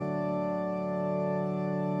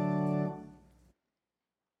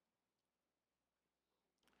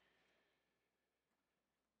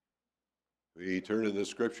We turn in the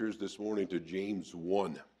scriptures this morning to James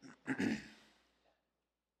 1.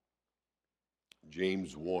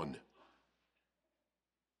 James 1.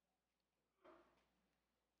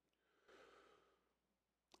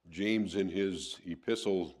 James in his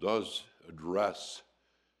epistle does address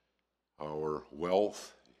our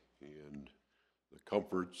wealth and the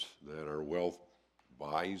comforts that our wealth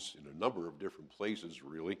buys in a number of different places,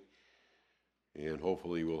 really. And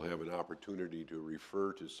hopefully we'll have an opportunity to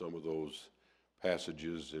refer to some of those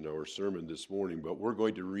passages in our sermon this morning. But we're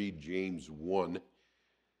going to read James 1,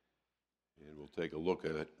 and we'll take a look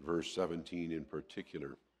at verse 17 in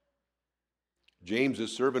particular. James, a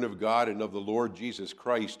servant of God and of the Lord Jesus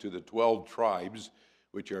Christ, to the 12 tribes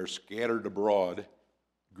which are scattered abroad,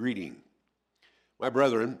 greeting. My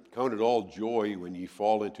brethren, count it all joy when ye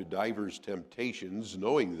fall into divers temptations,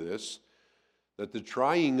 knowing this, that the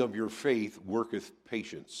trying of your faith worketh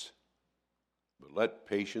patience. But let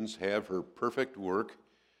patience have her perfect work,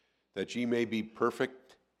 that ye may be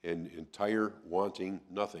perfect and entire, wanting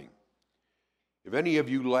nothing. If any of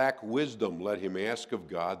you lack wisdom, let him ask of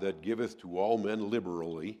God, that giveth to all men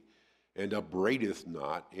liberally, and upbraideth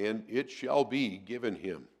not, and it shall be given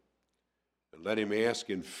him. And let him ask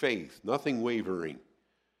in faith, nothing wavering.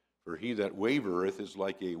 For he that wavereth is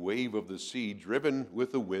like a wave of the sea, driven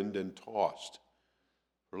with the wind and tossed.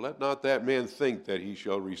 For let not that man think that he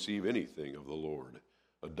shall receive anything of the Lord.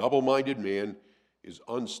 A double-minded man is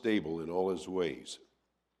unstable in all his ways.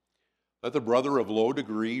 Let the brother of low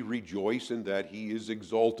degree rejoice in that he is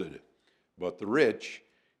exalted, but the rich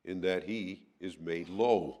in that he is made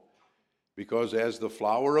low. Because as the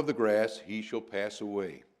flower of the grass he shall pass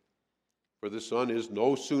away. For the sun is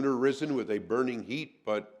no sooner risen with a burning heat,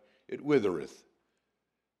 but it withereth.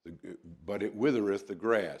 The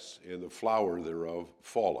grass, and the flower thereof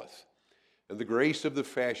falleth. And the grace of the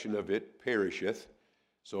fashion of it perisheth,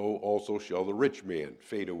 so also shall the rich man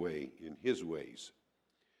fade away in his ways.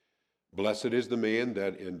 Blessed is the man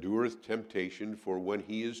that endureth temptation, for when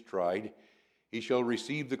he is tried, he shall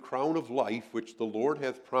receive the crown of life which the Lord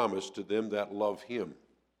hath promised to them that love him.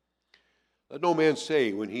 Let no man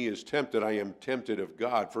say when he is tempted, I am tempted of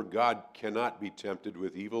God, for God cannot be tempted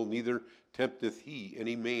with evil, neither tempteth he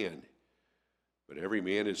any man. But every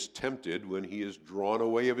man is tempted when he is drawn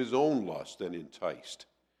away of his own lust and enticed.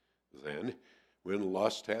 Then, when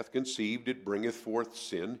lust hath conceived, it bringeth forth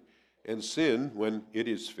sin, and sin, when it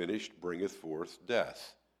is finished, bringeth forth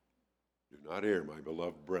death. Do not err, my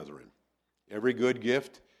beloved brethren. Every good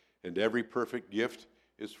gift and every perfect gift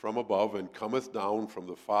is from above, and cometh down from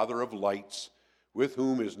the Father of lights, with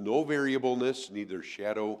whom is no variableness, neither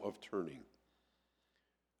shadow of turning.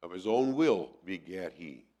 Of his own will begat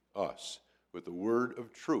he us with the word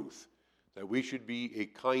of truth, that we should be a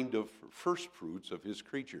kind of firstfruits of his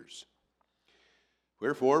creatures.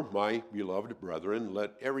 Wherefore, my beloved brethren,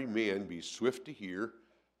 let every man be swift to hear,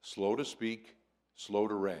 slow to speak, slow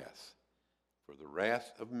to wrath. For the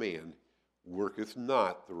wrath of man worketh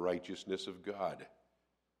not the righteousness of God.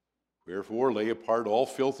 Wherefore, lay apart all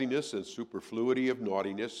filthiness and superfluity of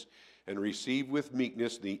naughtiness, and receive with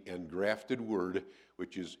meekness the engrafted word,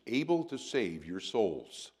 which is able to save your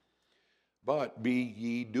souls. But be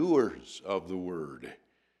ye doers of the word,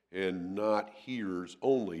 and not hearers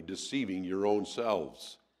only, deceiving your own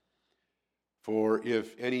selves. For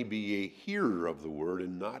if any be a hearer of the word,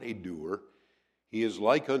 and not a doer, he is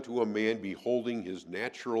like unto a man beholding his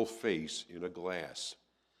natural face in a glass.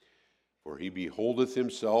 For he beholdeth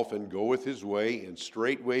himself, and goeth his way, and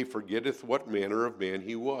straightway forgetteth what manner of man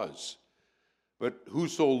he was. But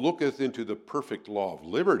whoso looketh into the perfect law of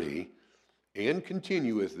liberty, and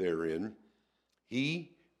continueth therein,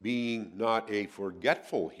 he, being not a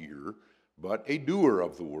forgetful hearer, but a doer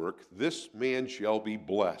of the work, this man shall be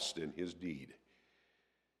blessed in his deed.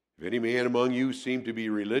 If any man among you seem to be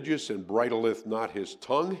religious, and bridleth not his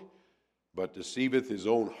tongue, but deceiveth his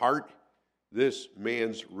own heart, this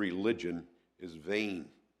man's religion is vain.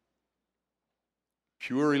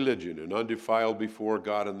 Pure religion and undefiled before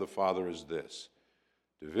God and the Father is this,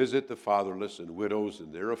 to visit the fatherless and widows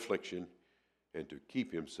in their affliction, and to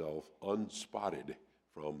keep himself unspotted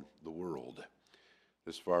from the world.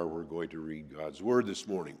 This far, we're going to read God's word this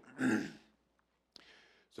morning.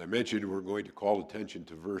 As I mentioned, we're going to call attention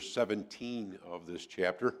to verse 17 of this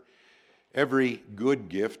chapter. Every good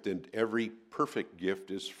gift and every perfect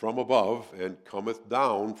gift is from above, and cometh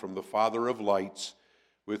down from the Father of lights,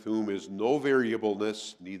 with whom is no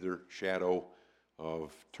variableness, neither shadow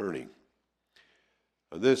of turning.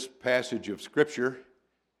 On this passage of Scripture,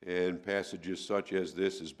 and passages such as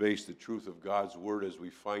this, is based the truth of God's word as we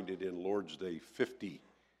find it in Lord's Day 50.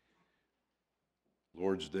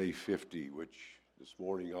 Lord's Day 50, which this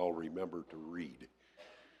morning I'll remember to read.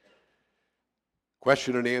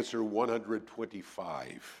 Question and answer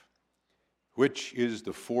 125. Which is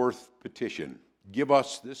the fourth petition? Give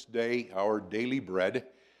us this day our daily bread.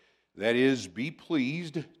 That is, be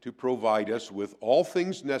pleased to provide us with all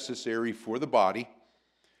things necessary for the body,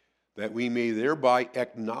 that we may thereby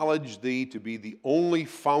acknowledge thee to be the only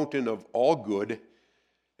fountain of all good,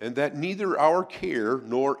 and that neither our care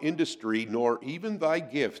nor industry nor even thy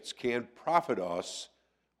gifts can profit us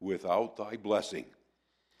without thy blessing.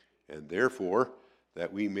 And therefore,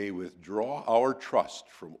 that we may withdraw our trust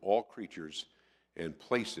from all creatures and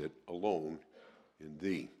place it alone in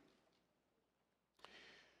thee.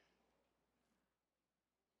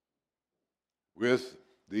 With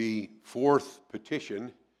the fourth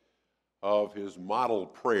petition of his model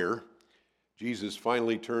prayer, Jesus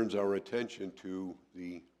finally turns our attention to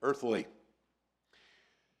the earthly.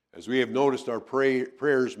 As we have noticed, our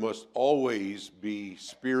prayers must always be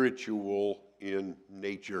spiritual in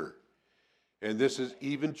nature. And this is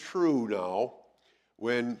even true now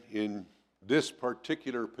when in this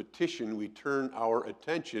particular petition we turn our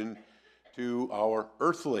attention to our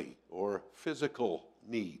earthly or physical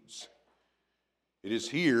needs. It is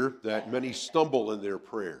here that many stumble in their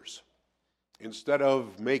prayers. Instead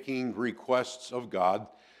of making requests of God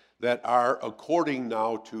that are according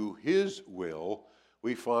now to His will,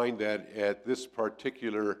 we find that at this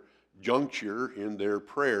particular juncture in their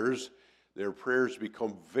prayers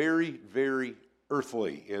become very, very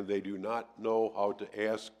earthly, and they do not know how to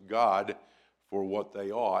ask God for what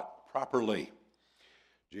they ought properly.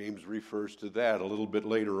 James refers to that a little bit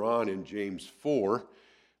later on in James 4,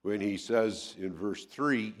 when he says in verse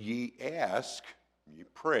 3, ye ask, ye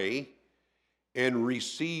pray, and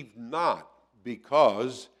receive not,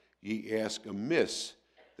 because ye ask amiss,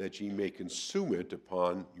 that ye may consume it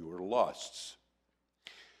upon your lusts.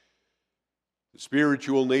 The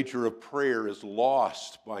spiritual nature of prayer is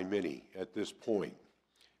lost by many at this point.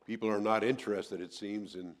 People are not interested, it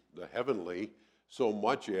seems, in the heavenly so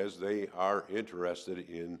much as they are interested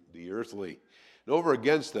in the earthly. And over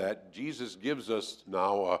against that, Jesus gives us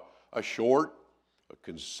now a short, a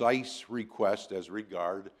concise request as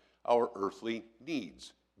regard our earthly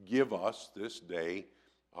needs. Give us this day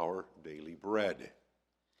our daily bread.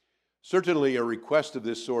 Certainly a request of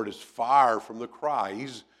this sort is far from the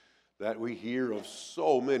cries that we hear of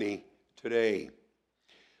so many today.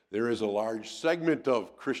 There is a large segment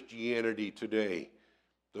of Christianity today,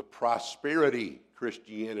 the prosperity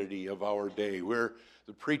Christianity of our day, where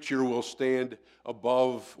the preacher will stand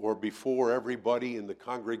above or before everybody in the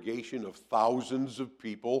congregation of thousands of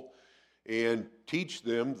people and teach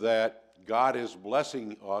them that God is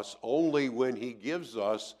blessing us only when He gives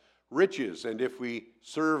us riches. And if we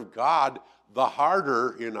serve God the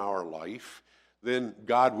harder in our life, then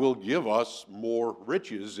God will give us more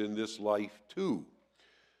riches in this life too.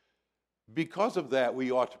 Because of that,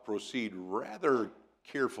 we ought to proceed rather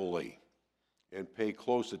carefully and pay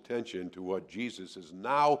close attention to what Jesus is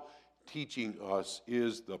now teaching us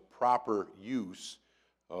is the proper use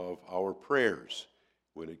of our prayers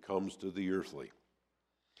when it comes to the earthly.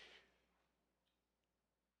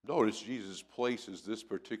 Notice Jesus places this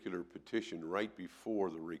particular petition right before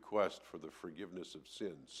the request for the forgiveness of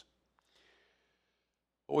sins.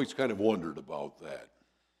 Always kind of wondered about that.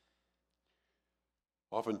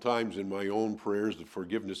 Oftentimes in my own prayers, the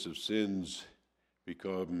forgiveness of sins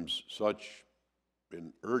becomes such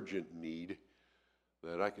an urgent need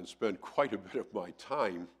that I can spend quite a bit of my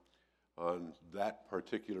time on that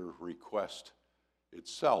particular request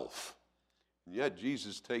itself. And yet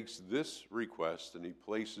Jesus takes this request and He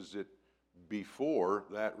places it before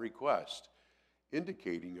that request,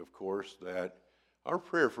 indicating, of course, that our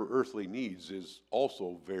prayer for earthly needs is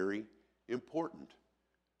also very important.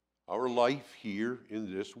 Our life here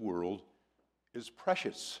in this world is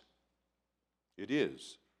precious. It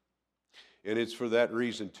is. And it's for that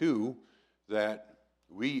reason, too, that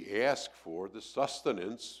we ask for the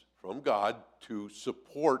sustenance from God to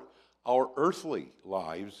support our earthly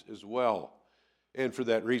lives as well. And for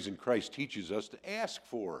that reason, Christ teaches us to ask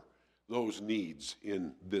for those needs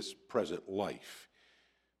in this present life,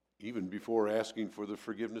 even before asking for the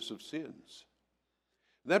forgiveness of sins.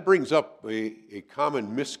 That brings up a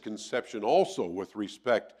common misconception also with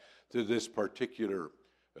respect to this particular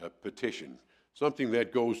petition, something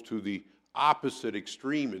that goes to the opposite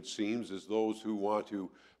extreme, it seems, as those who want to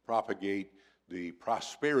propagate the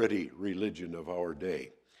prosperity religion of our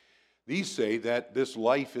day. These say that this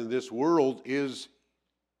life in this world is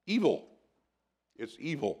evil. It's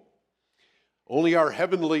evil. Only our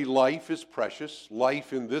heavenly life is precious.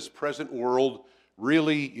 Life in this present world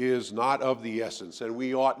really is not of the essence, and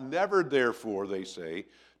we ought never, therefore, they say,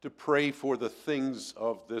 to pray for the things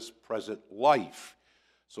of this present life.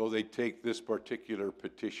 So they take this particular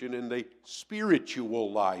petition and they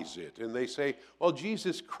spiritualize it, and they say, well,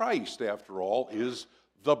 Jesus Christ, after all, is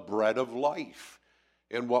the bread of life.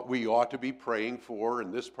 And what we ought to be praying for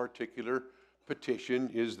in this particular petition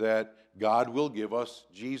is that God will give us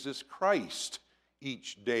Jesus Christ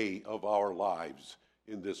each day of our lives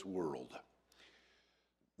in this world.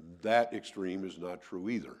 That extreme is not true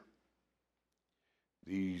either.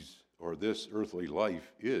 This earthly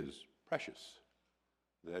life is precious.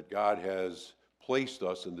 That God has placed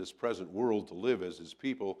us in this present world to live as his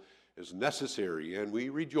people is necessary, and we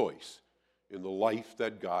rejoice in the life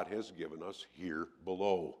that God has given us here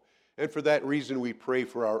below. And for that reason, we pray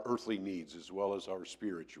for our earthly needs as well as our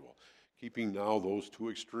spiritual. Keeping now those two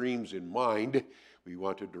extremes in mind, we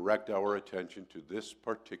want to direct our attention to this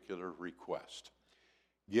particular request.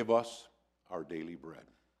 Give us our daily bread.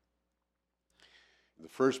 In the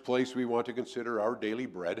first place, we want to consider our daily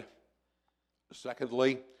bread.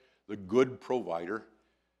 Secondly, the good provider.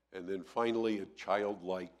 And then finally, a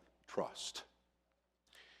childlike trust.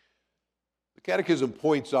 The Catechism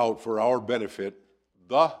points out for our benefit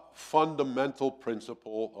the fundamental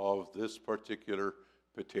principle of this particular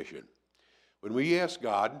petition. When we ask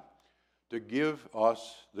God to give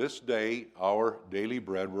us this day our daily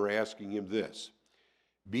bread, we're asking him this: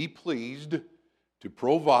 be pleased to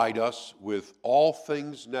provide us with all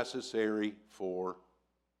things necessary for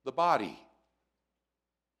the body.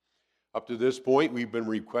 Up to this point, we've been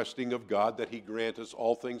requesting of God that he grant us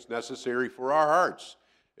all things necessary for our hearts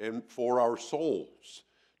and for our souls.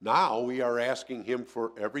 Now we are asking him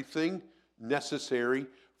for everything necessary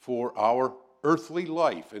for our earthly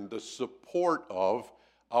life and the support of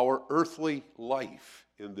our earthly life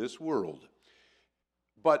in this world.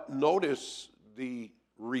 But notice the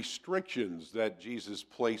restrictions that Jesus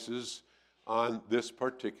places on this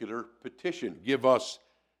particular petition. Give us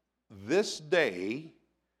this day,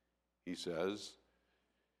 he says,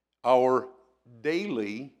 our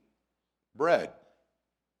daily bread.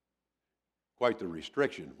 Quite the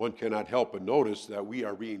restriction. One cannot help but notice that we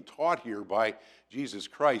are being taught here by Jesus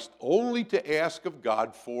Christ only to ask of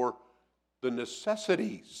God for the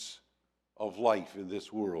necessities of life in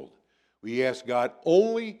this world. We ask God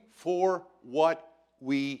only for what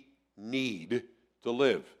we need to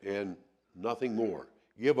live and nothing more.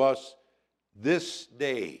 Give us this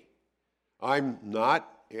day. I'm not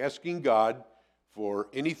asking God for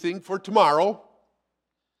anything for tomorrow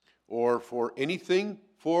or for anything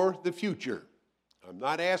for the future. I'm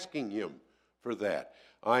not asking him for that.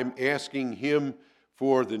 I'm asking him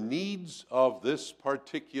for the needs of this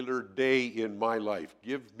particular day in my life.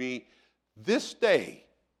 Give me this day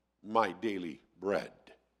my daily bread.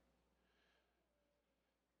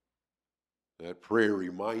 That prayer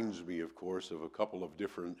reminds me, of course, of a couple of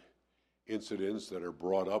different incidents that are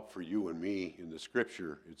brought up for you and me in the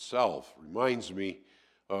Scripture itself. Reminds me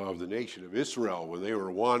of the nation of Israel when they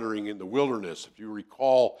were wandering in the wilderness. If you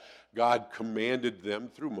recall, God commanded them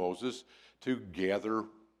through Moses to gather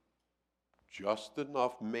just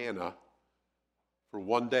enough manna for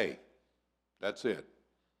one day. That's it.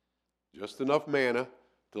 Just enough manna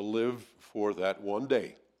to live for that one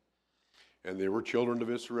day. And there were children of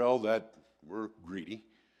Israel that were greedy,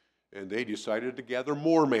 and they decided to gather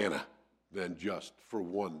more manna than just for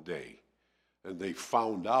one day. And they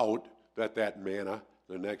found out that that manna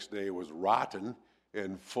the next day was rotten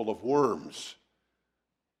and full of worms.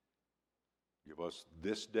 Give us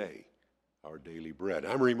this day our daily bread.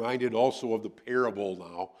 I'm reminded also of the parable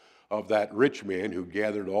now of that rich man who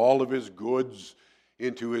gathered all of his goods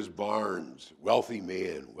into his barns. Wealthy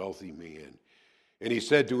man, wealthy man. And he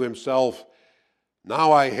said to himself,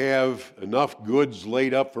 now I have enough goods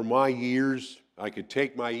laid up for my years. I could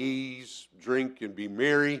take my ease, drink, and be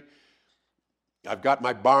merry. I've got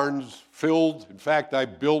my barns filled. In fact, I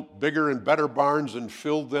built bigger and better barns and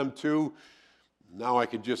filled them too. Now I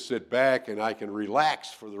can just sit back and I can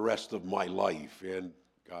relax for the rest of my life. And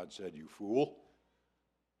God said, you fool.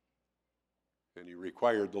 And he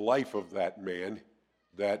required the life of that man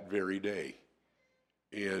that very day.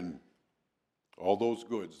 And all those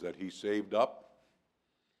goods that he saved up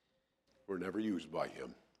were never used by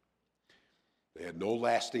him. They had no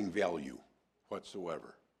lasting value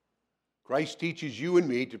whatsoever. Christ teaches you and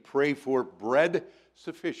me to pray for bread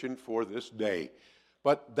sufficient for this day.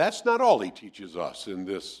 But that's not all he teaches us in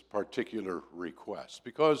this particular request,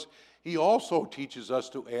 because he also teaches us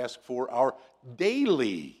to ask for our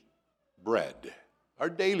daily bread. Our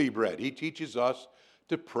daily bread. He teaches us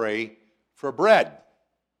to pray for bread.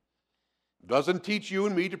 Doesn't teach you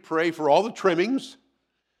and me to pray for all the trimmings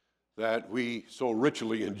that we so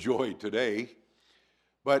richly enjoy today,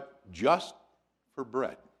 but just for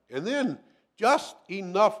bread. And then just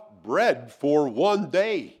enough bread for one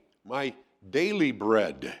day, my daily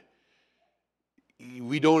bread.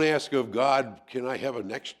 We don't ask of God, can I have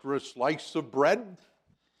an extra slice of bread?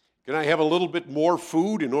 Can I have a little bit more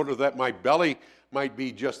food in order that my belly might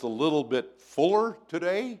be just a little bit fuller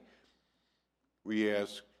today? We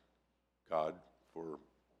ask God for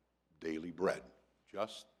daily bread,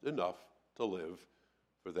 just enough to live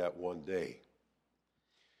for that one day.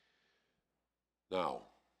 Now,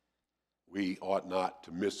 we ought not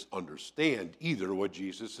to misunderstand either what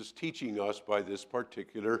Jesus is teaching us by this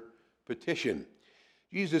particular petition.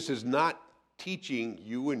 Jesus is not teaching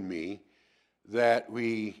you and me that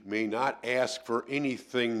we may not ask for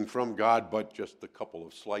anything from God but just a couple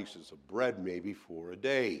of slices of bread maybe for a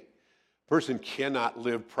day. A person cannot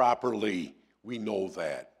live properly, we know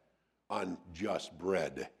that, on just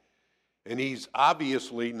bread. And he's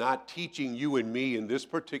obviously not teaching you and me in this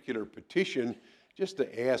particular petition just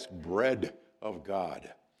to ask bread of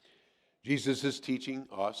God. Jesus is teaching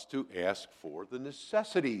us to ask for the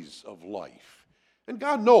necessities of life. And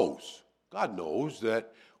God knows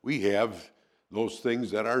that we have those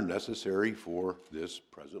things that are necessary for this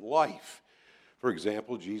present life. For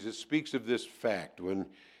example, Jesus speaks of this fact when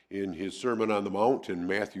in his Sermon on the Mount in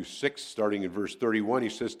Matthew 6, starting in verse 31, he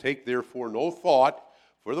says, "Take therefore no thought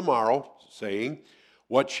for the morrow, saying,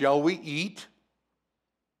 what shall we eat?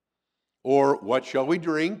 Or what shall we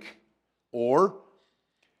drink? Or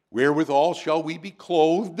wherewithal shall we be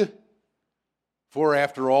clothed? For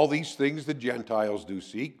after all these things the Gentiles do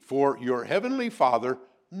seek. For your heavenly Father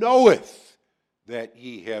knoweth that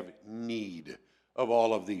ye have need of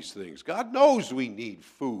all of these things." God knows we need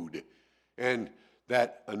food, and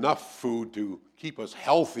that enough food to keep us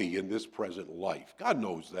healthy in this present life. God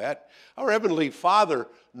knows that. Our Heavenly Father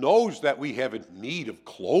knows that we have a need of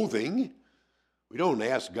clothing. We don't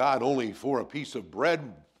ask God only for a piece of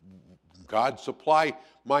bread. God, supply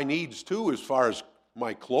my needs too as far as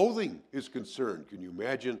my clothing is concerned. Can you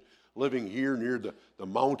imagine living here near the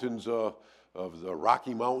mountains of the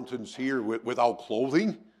Rocky Mountains here without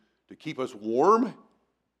clothing to keep us warm?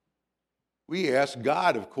 We ask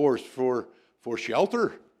God, of course, for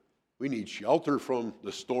shelter. We need shelter from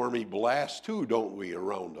the stormy blast too, don't we,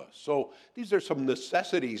 around us? So these are some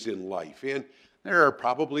necessities in life, and there are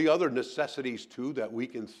probably other necessities too that we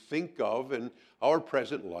can think of in our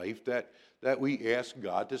present life that we ask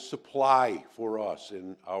God to supply for us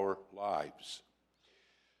in our lives.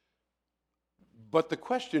 But the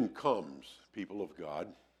question comes, people of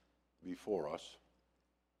God, before us,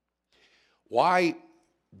 why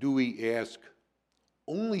do we ask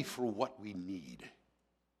only for what we need?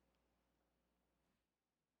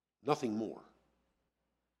 Nothing more.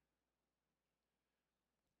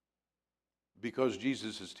 Because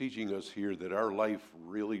Jesus is teaching us here that our life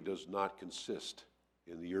really does not consist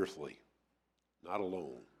in the earthly, not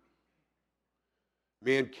alone.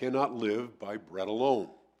 Man cannot live by bread alone,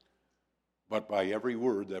 but by every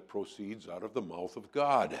word that proceeds out of the mouth of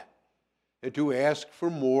God. And to ask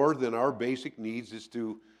for more than our basic needs is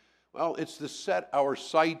it's to set our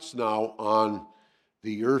sights now on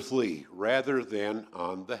the earthly rather than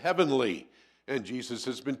on the heavenly. And Jesus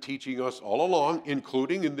has been teaching us all along,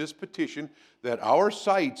 including in this petition, that our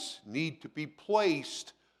sights need to be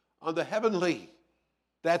placed on the heavenly.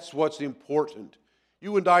 That's what's important.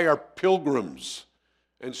 You and I are pilgrims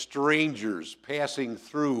and strangers passing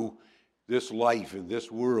through this life in this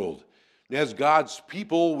world. And as God's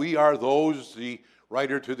people, we are those, the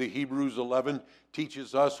writer to the Hebrews 11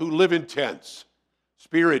 teaches us, who live in tents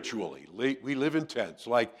spiritually. We live in tents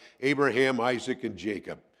like Abraham, Isaac, and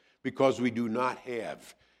Jacob, because we do not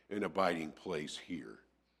have an abiding place here.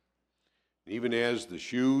 Even as the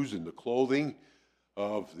shoes and the clothing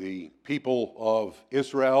of the people of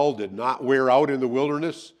Israel did not wear out in the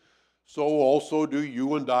wilderness, so also do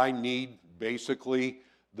you and I need basically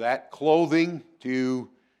that clothing to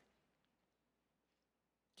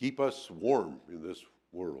keep us warm in this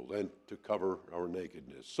world and to cover our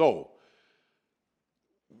nakedness. So,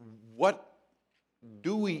 what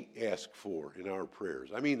do we ask for in our prayers?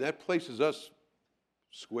 I mean, that places us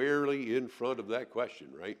squarely in front of that question,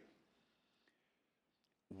 right?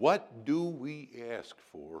 What do we ask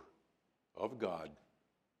for of God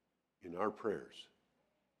in our prayers?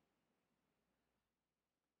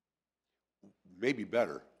 Maybe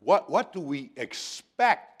better, what do we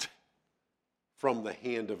expect from the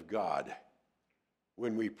hand of God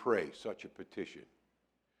when we pray such a petition?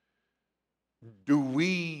 Do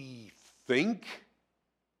we think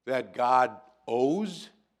that God owes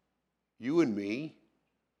you and me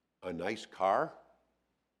a nice car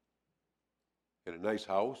and a nice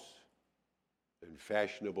house and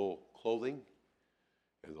fashionable clothing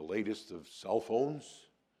and the latest of cell phones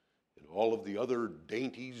and all of the other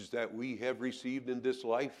dainties that we have received in this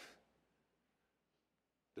life?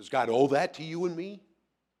 Does God owe that to you and me?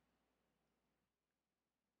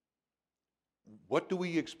 What do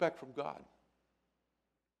we expect from God?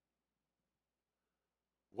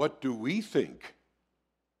 What do we think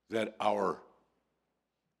that our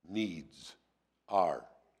needs are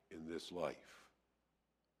in this life?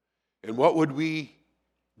 And what would we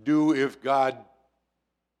do if God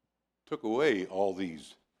took away all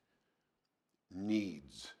these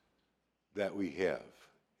needs that we have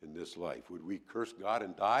in this life? Would we curse God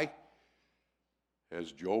and die,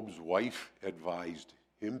 as Job's wife advised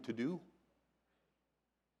him to do?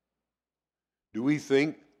 Do we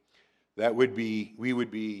think that we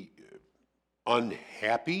would be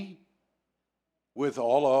unhappy with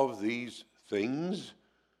all of these things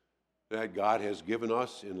that God has given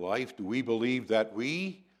us in life? Do we believe that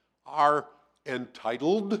we are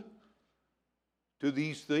entitled to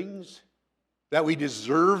these things? That we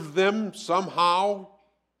deserve them somehow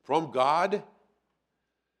from God?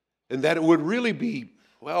 And that it would really be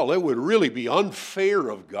unfair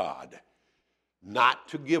of God not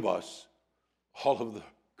to give us all of the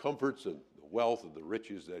comforts and the wealth and the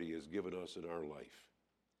riches that he has given us in our life.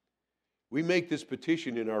 We make this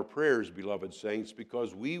petition in our prayers, beloved saints,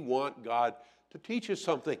 because we want God to teach us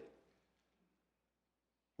something.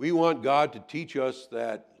 We want God to teach us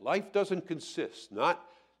that life doesn't consist, not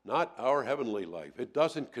our heavenly life. It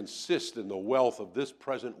doesn't consist in the wealth of this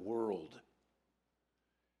present world.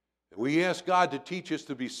 And we ask God to teach us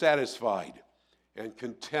to be satisfied and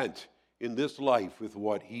content in this life with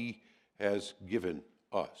what he has given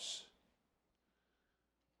us.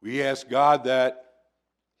 We ask God that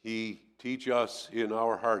he teach us in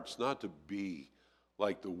our hearts not to be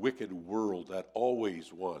like the wicked world that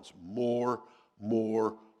always wants more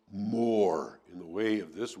in the way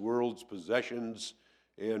of this world's possessions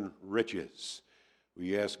and riches.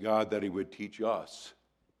 We ask God that he would teach us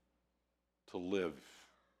to live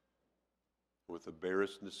with the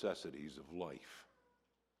barest necessities of life,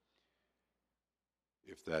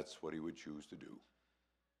 if that's what he would choose to do.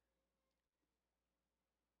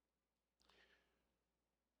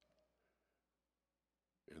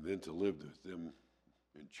 And then to live with them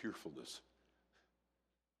in cheerfulness.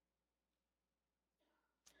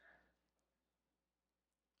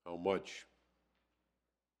 How much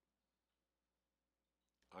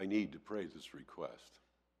I need to pray this request.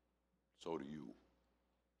 So do you.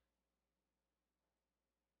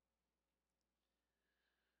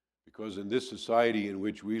 Because in this society in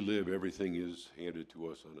which we live, everything is handed to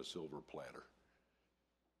us on a silver platter.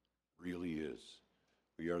 Really is.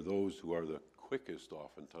 We are those who are the quickest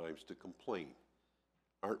oftentimes to complain.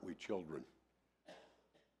 Aren't we, children?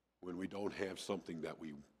 When we don't have something that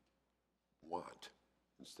we want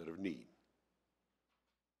instead of need.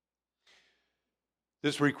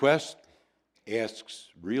 This request asks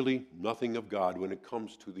really nothing of God when it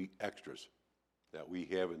comes to the extras that we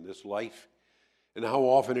have in this life, and how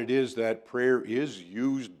often it is that prayer is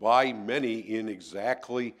used by many in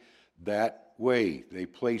exactly that way. They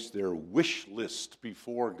place their wish list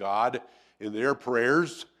before God in their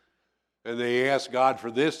prayers, and they ask God for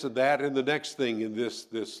this and that and the next thing in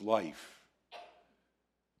this life.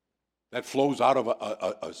 That flows out of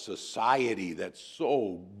a society that's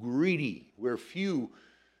so greedy, where few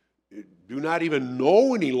do not even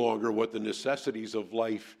know any longer what the necessities of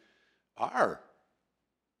life are.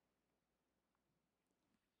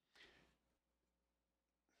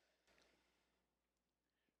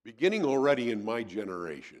 Beginning already in my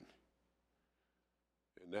generation,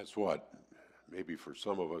 and that's what, maybe for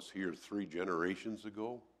some of us here 3 generations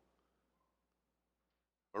ago,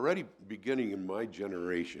 already beginning in my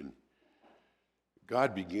generation,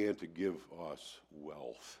 God began to give us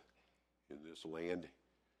wealth in this land.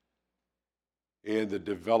 And the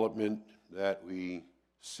development that we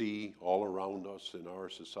see all around us in our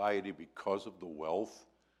society because of the wealth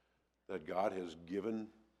that God has given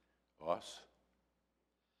us.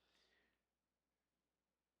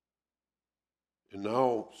 And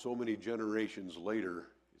now, so many generations later,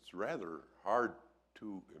 it's rather hard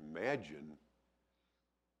to imagine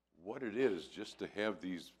what it is just to have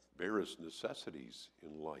these barest necessities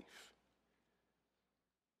in life.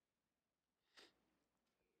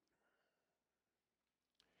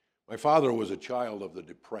 My father was a child of the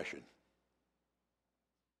Depression,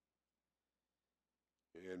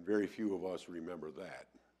 and very few of us remember that.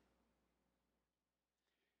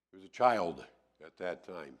 He was a child at that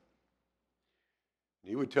time.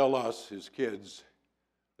 He would tell us, his kids,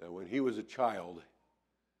 that when he was a child,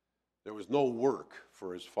 there was no work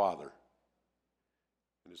for his father.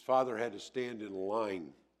 And his father had to stand in line,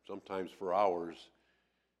 sometimes for hours,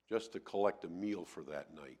 just to collect a meal for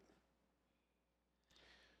that night.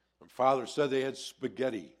 My father said they had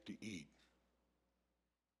spaghetti to eat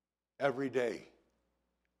every day.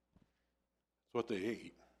 That's what they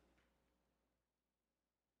ate.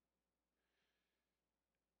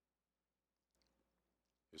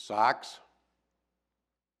 His socks,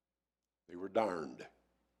 they were darned.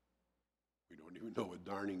 We don't even know what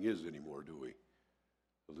darning is anymore, do we?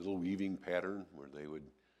 A little weaving pattern where they would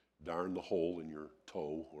darn the hole in your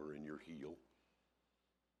toe or in your heel.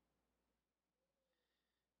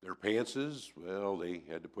 Their pantses, well, they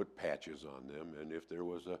had to put patches on them, and if there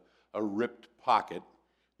was a ripped pocket,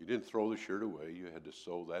 you didn't throw the shirt away. You had to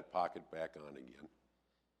sew that pocket back on again.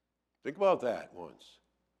 Think about that once.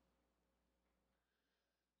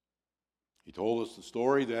 He told us the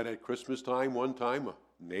story that at Christmas time, one time, a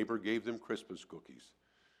neighbor gave them Christmas cookies.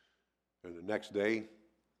 And the next day,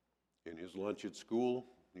 in his lunch at school,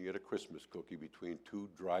 he had a Christmas cookie between two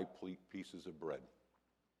dry pieces of bread.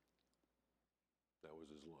 That was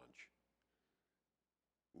his lunch.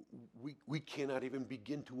 We cannot even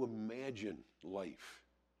begin to imagine life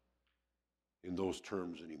in those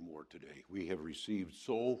terms anymore today. We have received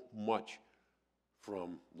so much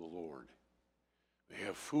from the Lord. We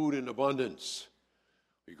have food in abundance.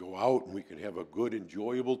 We go out and we can have a good,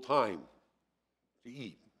 enjoyable time to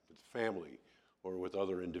eat with family or with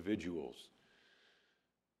other individuals.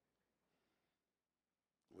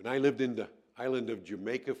 When I lived in the island of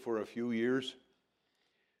Jamaica for a few years,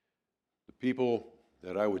 the people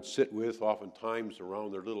that I would sit with oftentimes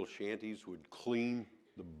around their little shanties would clean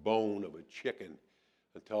the bone of a chicken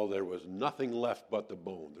until there was nothing left but the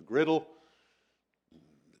bone. The griddle,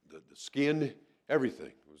 the skin,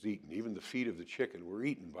 everything was eaten. Even the feet of the chicken were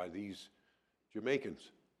eaten by these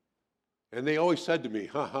Jamaicans. And they always said to me,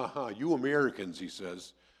 ha, ha, ha, you Americans, he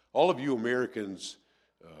says, all of you Americans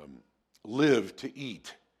live to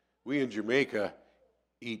eat. We in Jamaica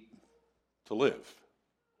eat to live.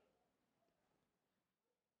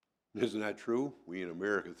 Isn't that true? We in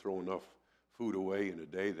America throw enough food away in a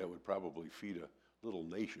day that would probably feed a little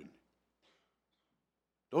nation.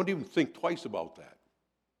 Don't even think twice about that.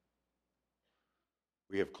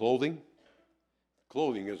 We have clothing.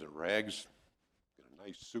 Clothing isn't rags. Got a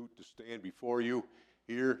nice suit to stand before you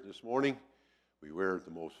here this morning. We wear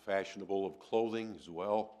the most fashionable of clothing as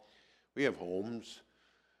well. We have homes.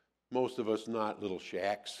 Most of us not little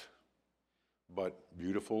shacks, but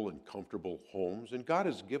beautiful and comfortable homes. And God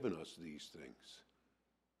has given us these things.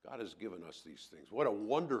 God has given us these things. What a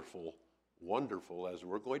wonderful, wonderful, as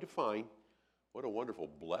we're going to find, what a wonderful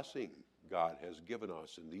blessing God has given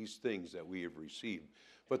us in these things that we have received.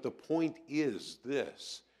 But the point is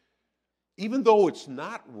this: even though it's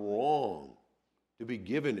not wrong to be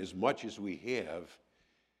given as much as we have,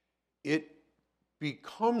 it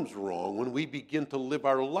becomes wrong when we begin to live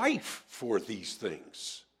our life for these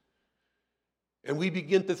things. And we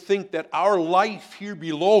begin to think that our life here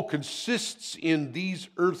below consists in these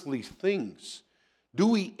earthly things. Do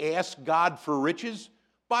we ask God for riches?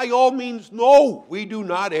 By all means, no, we do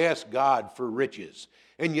not ask God for riches.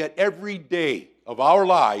 And yet every day of our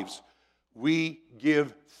lives, we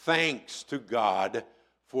give thanks to God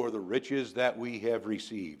for the riches that we have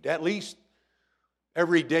received. At least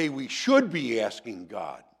every day we should be asking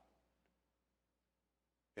God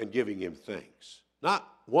and giving him thanks. Not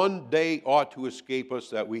one day ought to escape us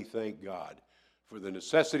that we thank God for the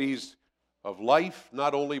necessities of life,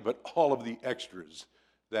 not only, but all of the extras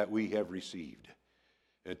that we have received.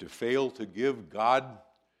 And to fail to give God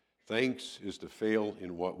thanks is to fail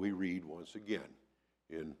in what we read once again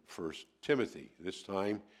in 1 Timothy, this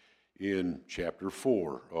time in chapter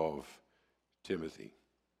 4 of Timothy.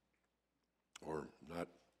 Or not,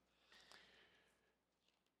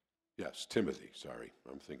 yes, Timothy, sorry,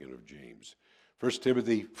 I'm thinking of James. 1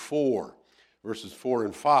 Timothy 4, verses 4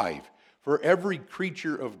 and 5. For every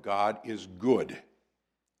creature of God is good,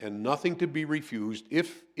 and nothing to be refused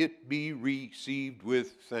if it be received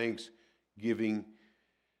with thanksgiving,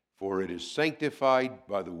 for it is sanctified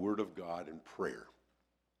by the word of God and prayer.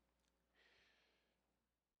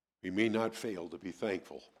 We may not fail to be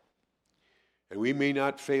thankful, and we may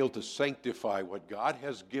not fail to sanctify what God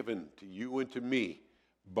has given to you and to me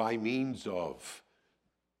by means of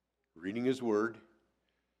reading his word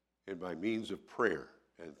and by means of prayer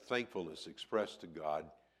and thankfulness expressed to God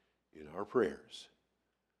in our prayers.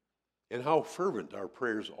 And how fervent our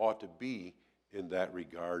prayers ought to be in that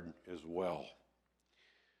regard as well.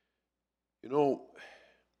 You know,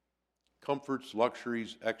 comforts,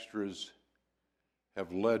 luxuries, extras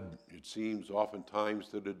have led, it seems, oftentimes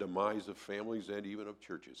to the demise of families and even of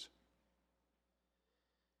churches.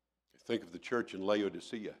 Think of the church in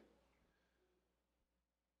Laodicea.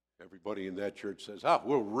 Everybody in that church says,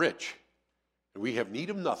 we're rich, and we have need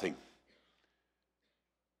of nothing.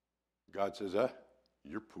 God says,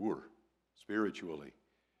 you're poor spiritually.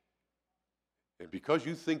 And because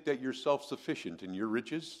you think that you're self-sufficient in your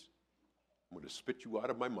riches, I'm going to spit you out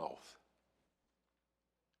of my mouth.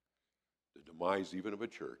 The demise even of a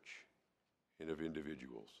church and of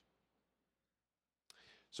individuals.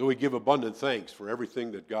 So we give abundant thanks for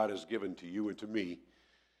everything that God has given to you and to me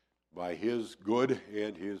by his good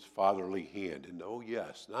and his fatherly hand. And oh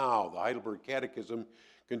yes, now the Heidelberg Catechism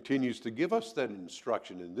continues to give us that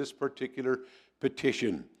instruction in this particular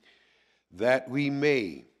petition, that we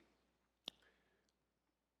may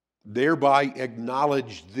thereby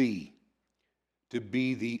acknowledge thee to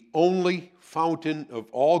be the only fountain of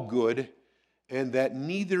all good, and that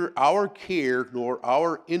neither our care nor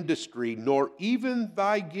our industry nor even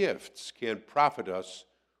thy gifts can profit us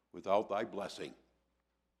without thy blessing.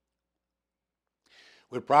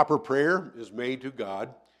 When proper prayer is made to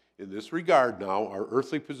God in this regard now, our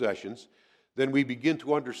earthly possessions, then we begin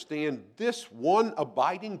to understand this one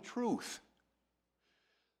abiding truth,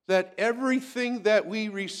 that everything that we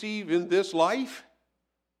receive in this life,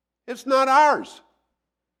 it's not ours.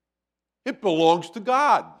 It belongs to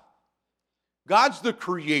God. God's the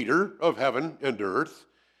creator of heaven and earth,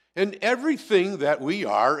 and everything that we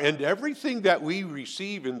are and everything that we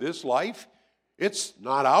receive in this life, it's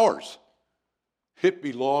not ours. It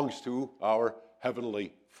belongs to our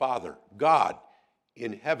heavenly Father, God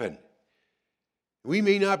in heaven. We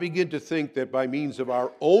may not begin to think that by means of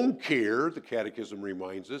our own care, the Catechism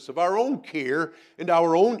reminds us, of our own care and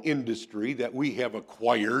our own industry that we have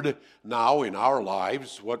acquired now in our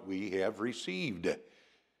lives what we have received.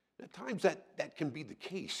 At times that can be the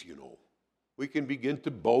case, you know. We can begin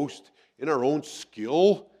to boast in our own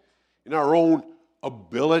skill, in our own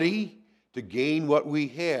ability to gain what we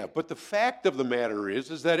have. But the fact of the matter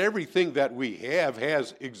is that everything that we have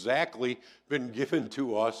has exactly been given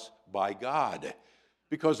to us by God,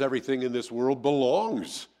 because everything in this world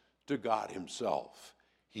belongs to God himself.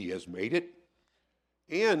 He has made it,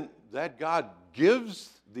 and that God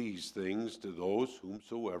gives these things to those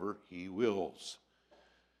whomsoever he wills.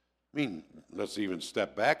 I mean, let's even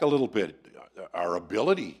step back a little bit. Our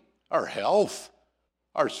ability, our health,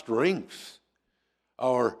 our strength,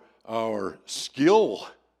 our skill,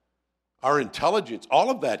 our intelligence, all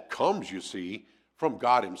of that comes, you see, from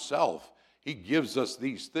God himself. He gives us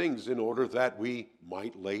these things in order that we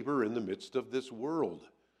might labor in the midst of this world.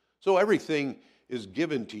 So everything is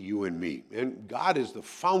given to you and me. And God is the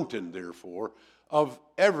fountain, therefore, of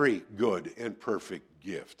every good and perfect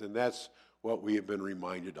gift. And that's what we have been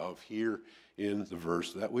reminded of here in the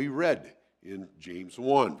verse that we read in James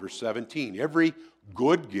 1, verse 17. Every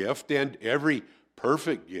good gift and every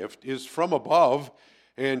perfect gift is from above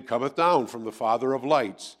and cometh down from the Father of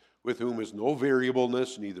lights, with whom is no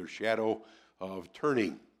variableness, neither shadow of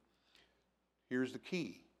turning. Here's the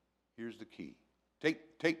key. Here's the key.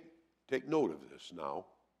 Take note of this now.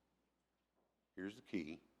 Here's the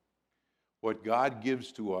key. What God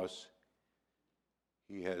gives to us,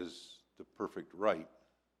 he has the perfect right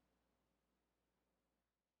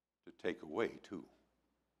to take away too.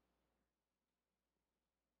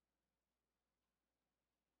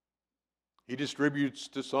 He distributes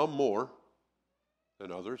to some more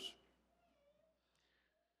than others.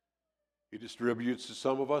 He distributes to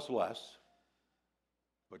some of us less,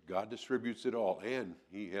 but God distributes it all, and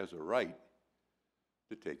he has a right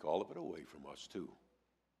to take all of it away from us too.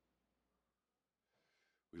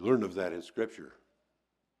 We learn of that in Scripture.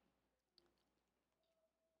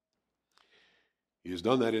 He has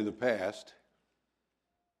done that in the past,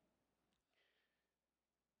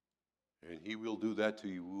 and he will do that to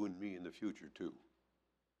you and me in the future too.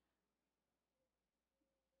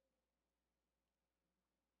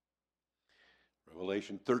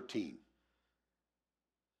 Revelation 13.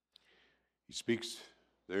 He speaks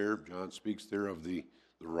there, John speaks there of the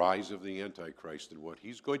rise of the Antichrist and what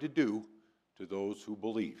he's going to do to those who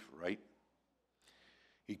believe, right?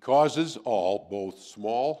 He causes all, both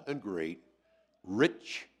small and great,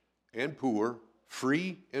 rich and poor,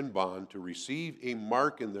 free and bond, to receive a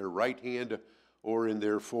mark in their right hand or in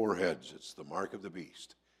their foreheads. It's the mark of the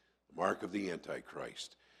beast, the mark of the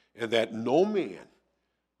Antichrist. And that no man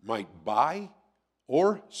might buy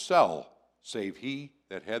or sell save he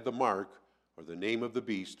that had the mark or the name of the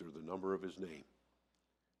beast or the number of his name.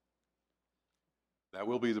 That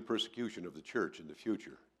will be the persecution of the church in the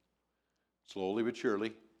future. Slowly but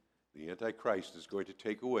surely, The Antichrist is going to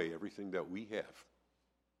take away everything that we have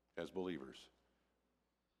as believers.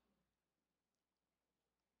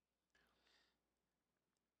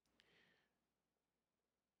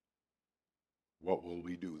 What will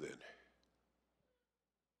we do then?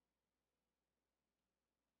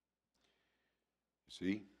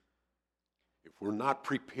 See, if we're not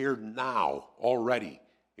prepared now already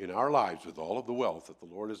in our lives with all of the wealth that the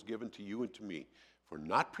Lord has given to you and to me, if we're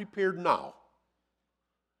not prepared now,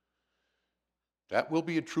 that will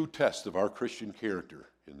be a true test of our Christian character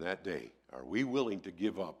in that day. Are we willing to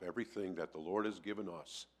give up everything that the Lord has given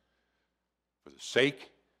us for the sake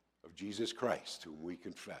of Jesus Christ, whom we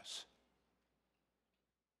confess?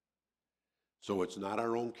 So it's not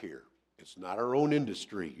our own care. It's not our own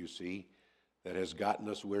industry, you see, that has gotten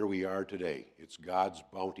us where we are today. It's God's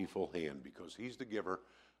bountiful hand, because He's the giver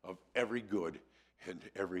of every good and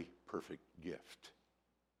every perfect gift.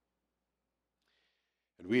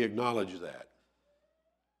 And we acknowledge that.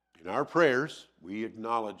 In our prayers, we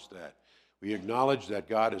acknowledge that. We acknowledge that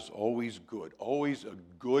God is always good, always a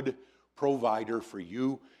good provider for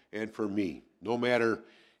you and for me, no matter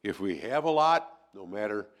if we have a lot, no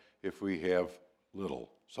matter if we have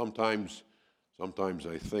little. Sometimes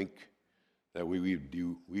I think that we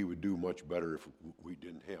would do much better if we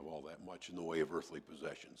didn't have all that much in the way of earthly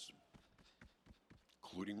possessions,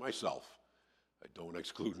 including myself. I don't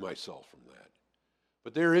exclude myself from that.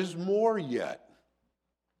 But there is more yet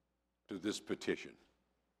to this petition.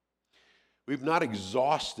 We've not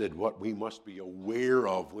exhausted what we must be aware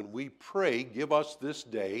of when we pray, "Give us this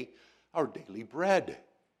day our daily bread."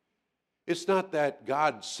 It's not that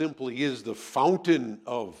God simply is the fountain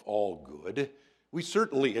of all good. We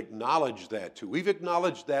certainly acknowledge that too. We've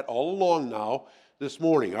acknowledged that all along now this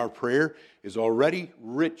morning. Our prayer is already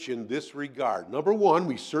rich in this regard. Number one,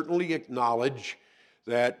 we certainly acknowledge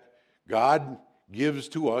that God gives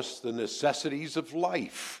to us the necessities of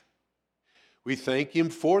life. We thank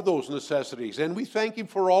Him for those necessities, and we thank Him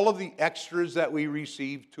for all of the extras that we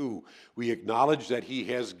receive too. We acknowledge that He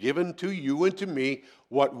has given to you and to me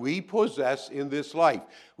what we possess in this life.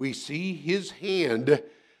 We see His hand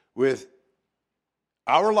with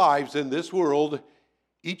our lives in this world,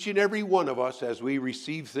 each and every one of us, as we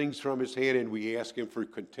receive things from His hand, and we ask Him for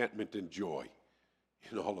contentment and joy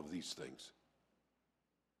in all of these things.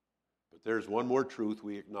 But there's one more truth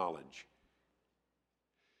we acknowledge: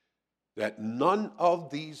 that none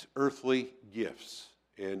of these earthly gifts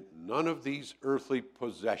and none of these earthly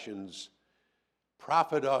possessions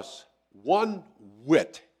profit us one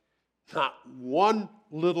whit, not one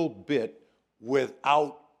little bit,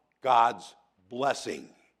 without God's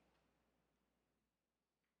blessing.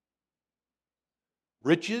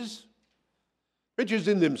 Riches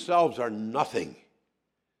in themselves are nothing.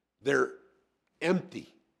 They're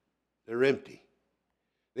empty. They're empty.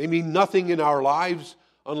 They mean nothing in our lives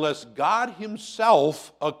unless God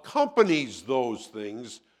Himself accompanies those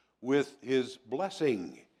things with His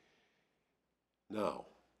blessing. Now,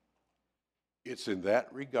 it's in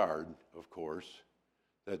that regard, of course,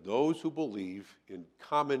 that those who believe in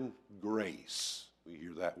common grace, we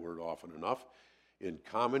hear that word often enough, in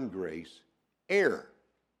common grace, err,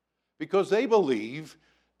 because they believe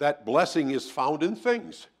that blessing is found in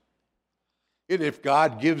things. And if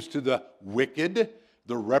God gives to the wicked,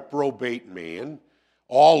 the reprobate man,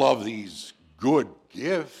 all of these good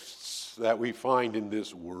gifts that we find in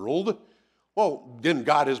this world, well, then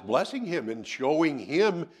God is blessing him and showing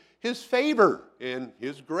him His favor and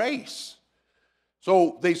His grace.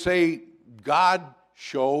 So they say God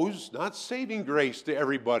shows not saving grace to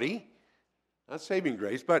everybody, not saving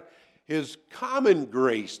grace, but His common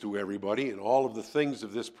grace to everybody and all of the things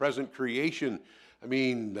of this present creation. I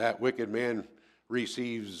mean, that wicked man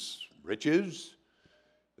receives riches,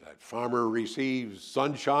 that farmer receives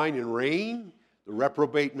sunshine and rain, the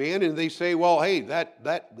reprobate man, and they say, well, hey,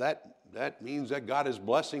 that means that God is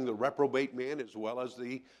blessing the reprobate man as well as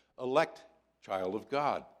the elect child of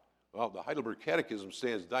God. Well, the Heidelberg Catechism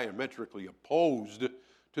stands diametrically opposed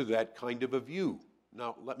to that kind of a view.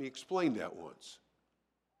 Now, let me explain that once.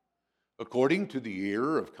 According to the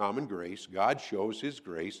era of common grace, God shows His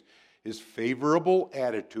grace, His favorable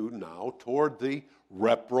attitude now toward the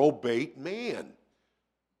reprobate man,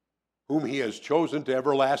 whom He has chosen to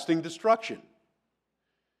everlasting destruction.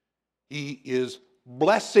 He is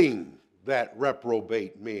blessing that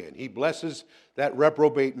reprobate man. He blesses that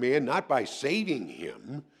reprobate man not by saving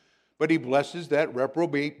him, but He blesses that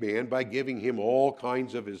reprobate man by giving him all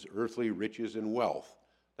kinds of His earthly riches and wealth.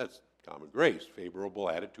 That's common grace, favorable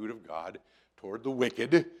attitude of God toward the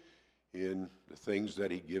wicked in the things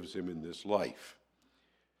that He gives him in this life.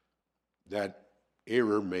 That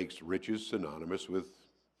error makes riches synonymous with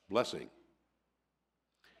blessing.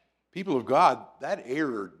 People of God, that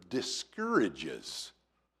error discourages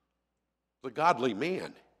the godly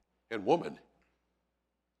man and woman.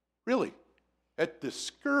 Really, it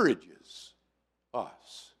discourages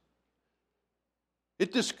us.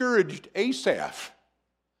 It discouraged Asaph.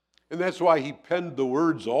 And that's why he penned the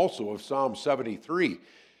words also of Psalm 73.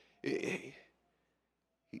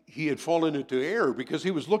 He had fallen into error because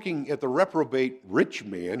he was looking at the reprobate rich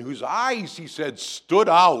man whose eyes, he said, stood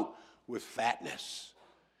out with fatness,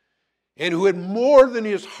 and who had more than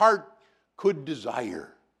his heart could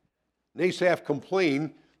desire. And Asaph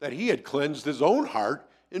complained that he had cleansed his own heart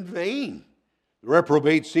in vain. The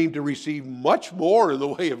reprobate seemed to receive much more in the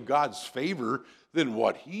way of God's favor than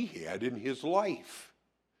what he had in his life.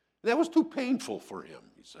 And that was too painful for him,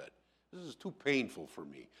 he said. This is too painful for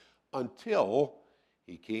me. Until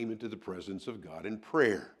he came into the presence of God in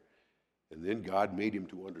prayer. And then God made him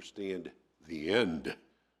to understand the end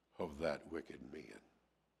of that wicked man.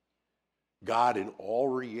 God in all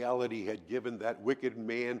reality had given that wicked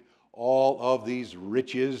man all of these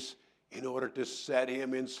riches in order to set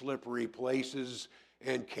him in slippery places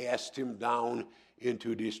and cast him down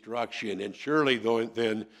into destruction. And surely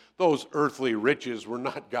then those earthly riches were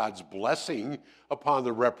not God's blessing upon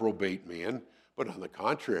the reprobate man, but on the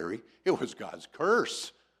contrary, it was God's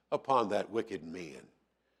curse upon that wicked man.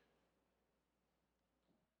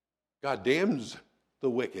 God damns the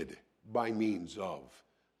wicked by means of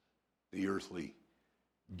the earthly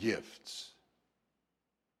gifts.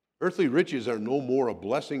 Earthly riches are no more a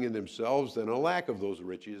blessing in themselves than a lack of those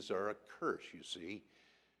riches are a curse, you see.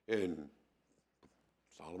 And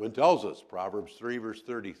Solomon tells us, Proverbs 3, verse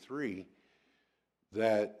 33,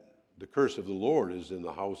 that the curse of the Lord is in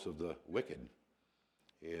the house of the wicked.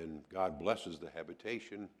 And God blesses the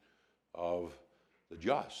habitation of the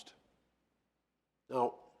just.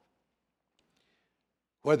 Now,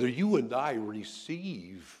 whether you and I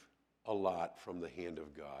receive a lot from the hand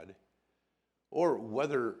of God, or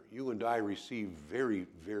whether you and I receive very,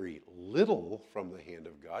 very little from the hand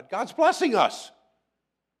of God, God's blessing us.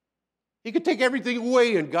 He could take everything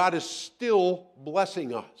away and God is still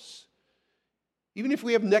blessing us, even if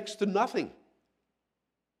we have next to nothing.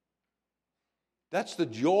 That's the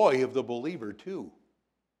joy of the believer too.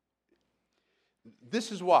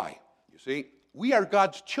 This is why, you see, we are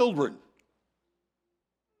God's children.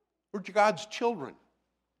 We're God's children.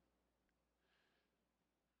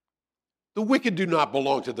 The wicked do not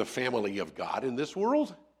belong to the family of God in this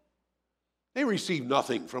world. They receive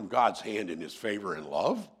nothing from God's hand in his favor and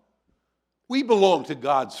love. We belong to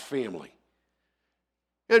God's family.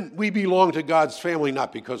 And we belong to God's family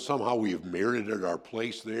not because somehow we have merited our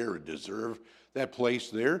place there or deserve that place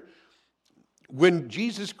there. When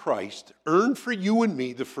Jesus Christ earned for you and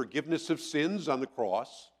me the forgiveness of sins on the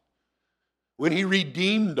cross, when he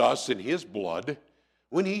redeemed us in his blood,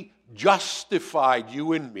 when he justified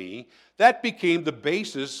you and me, that became the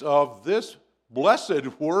basis of this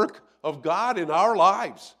blessed work of God in our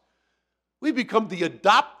lives. We become the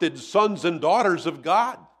adopted sons and daughters of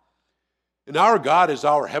God. And our God is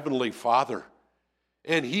our heavenly Father,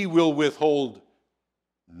 and he will withhold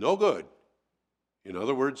no good. In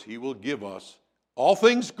other words, he will give us all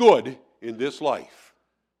things good in this life.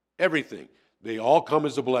 Everything. They all come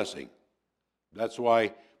as a blessing. That's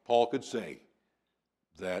why Paul could say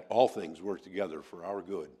that all things work together for our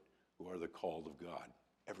good, who are the called of God.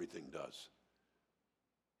 Everything does.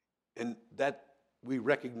 And that we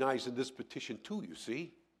recognize in this petition too, you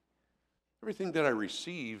see. Everything that I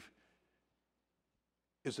receive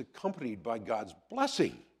is accompanied by God's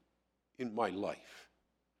blessing in my life.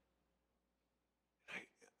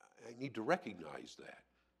 I need to recognize that,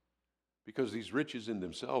 because these riches in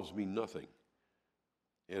themselves mean nothing.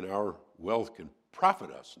 And our wealth can profit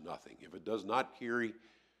us nothing if it does not carry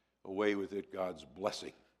away with it God's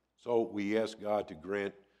blessing. So we ask God to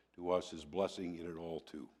grant to us his blessing in it all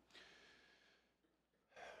too.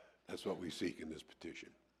 That's what we seek in this petition.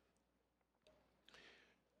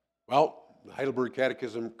 Well, the Heidelberg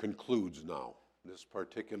Catechism concludes now this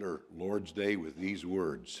particular Lord's Day with these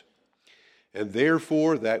words. And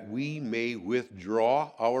therefore that we may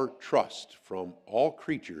withdraw our trust from all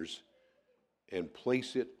creatures and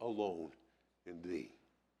place it alone in thee.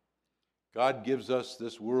 God gives us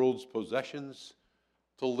this world's possessions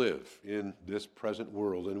to live in this present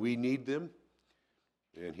world, and we need them,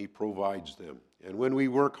 and he provides them. And when we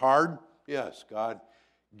work hard, yes, God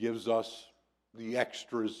gives us the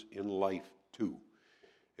extras in life too.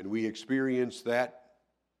 And we experience that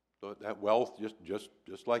wealth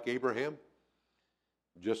just like Abraham,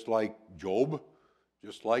 just like Job,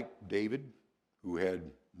 just like David, who had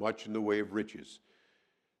much in the way of riches.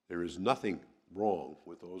 There is nothing wrong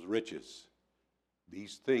with those riches.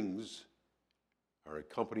 These things are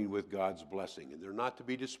accompanied with God's blessing, and they're not to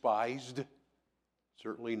be despised,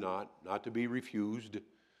 certainly not to be refused,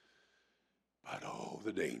 but oh,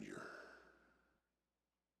 the danger.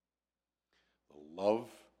 The love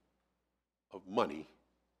of money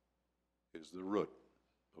is the root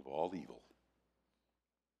of all evil.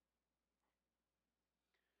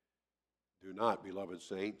 Do not, beloved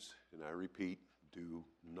saints, and I repeat, do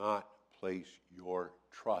not place your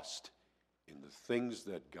trust in the things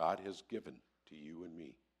that God has given to you and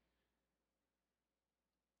me.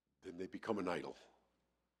 Then they become an idol.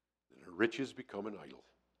 Then our riches become an idol.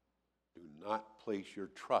 Do not place your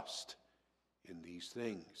trust in these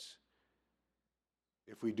things.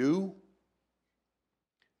 If we do,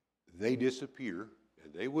 they disappear,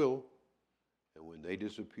 and they will. And when they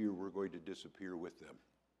disappear, we're going to disappear with them.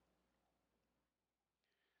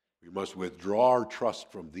 We must withdraw our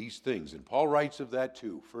trust from these things. And Paul writes of that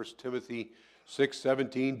too. 1 Timothy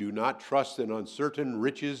 6:17, do not trust in uncertain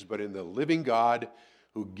riches, but in the living God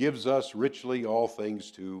who gives us richly all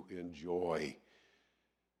things to enjoy.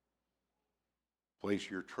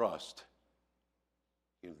 Place your trust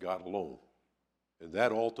in God alone. And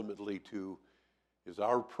that ultimately too is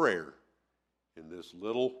our prayer in this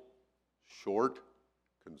little, short,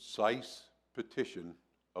 concise petition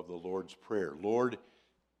of the Lord's Prayer. Lord,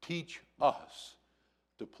 teach us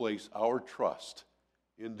to place our trust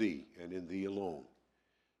in Thee and in Thee alone.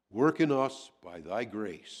 Work in us by Thy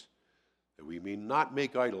grace, that we may not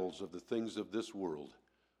make idols of the things of this world,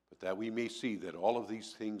 but that we may see that all of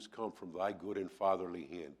these things come from Thy good and fatherly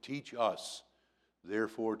hand. Teach us,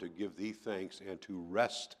 therefore, to give Thee thanks and to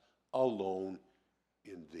rest alone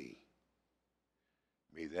in Thee.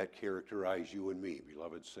 May that characterize you and me,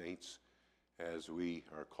 beloved saints, as we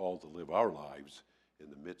are called to live our lives in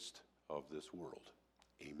the midst of this world.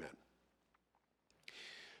 Amen.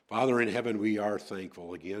 Father in heaven, we are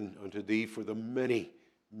thankful again unto Thee for the many,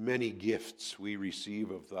 many gifts we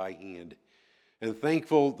receive of Thy hand, and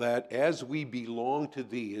thankful that as we belong to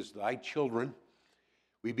Thee as Thy children,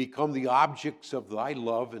 we become the objects of Thy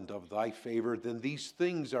love and of Thy favor, then these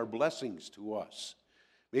things are blessings to us.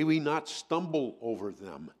 May we not stumble over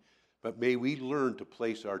them, but may we learn to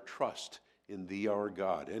place our trust in Thee, our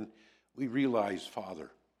God. And we realize,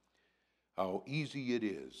 Father, how easy it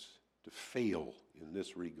is to fail in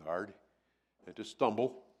this regard and to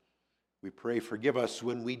stumble. We pray, forgive us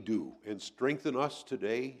when we do, and strengthen us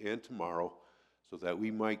today and tomorrow so that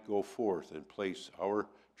we might go forth and place our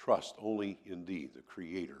trust only in Thee, the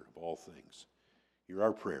Creator of all things. Hear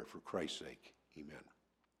our prayer for Christ's sake. Amen.